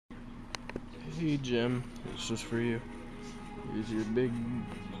Hey Jim, it's just for you. Here's your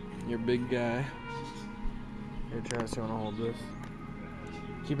big guy. Here, Travis, you wanna hold this?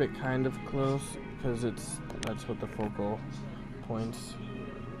 Keep it kind of close, because that's what the focal points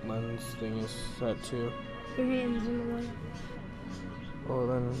lens thing is set to. Your hand's in the way. Oh,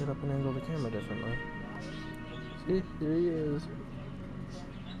 then get up and angle the camera differently. See, here he is.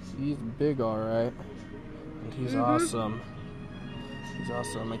 He's big, alright. And he's awesome. He's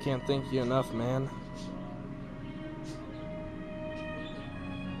awesome. I can't thank you enough, man.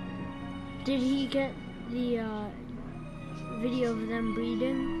 Did he get the video of them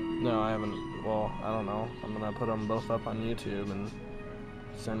breeding? No, I haven't. Well, I don't know. I'm gonna put them both up on YouTube and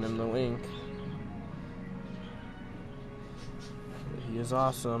send him the link. He is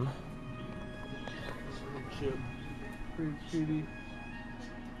awesome. Chip. Pretty cutie.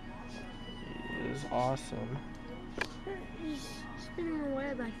 He is awesome. He's spinning a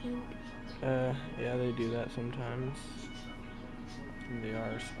web, I think. Yeah, they do that sometimes. They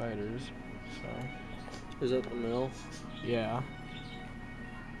are spiders, so. Is that the male? Yeah.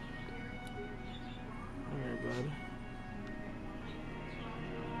 Here, bud.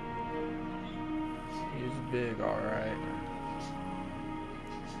 He's big, alright.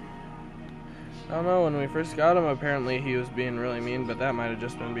 I don't know, when we first got him, apparently he was being really mean, but that might have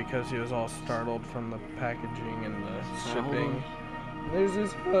just been because he was all startled from the packaging and the shipping. There's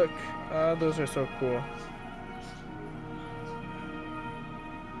his hook. Those are so cool.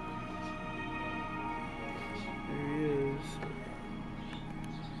 There he is.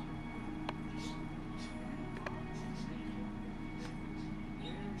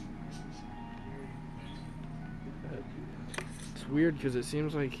 It's weird because it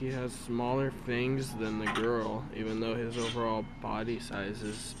seems like he has smaller fangs than the girl, even though his overall body size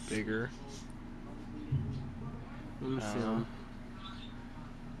is bigger. Let me see him.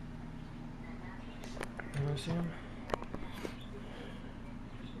 You want to see him?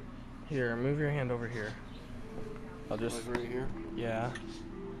 Here, move your hand over here. I'll just... Like right here? Yeah.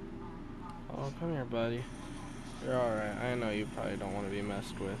 Oh, come here, buddy. You're alright. I know you probably don't want to be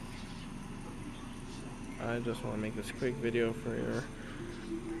messed with. I just want to make this quick video for your...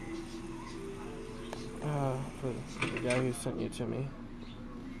 for the guy who sent you to me.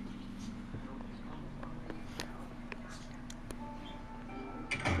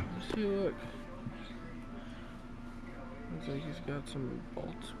 See, look. Looks like he's got some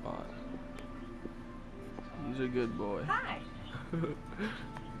bald spot. He's a good boy. Hi.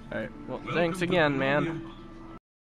 Alright, well, thanks again, man.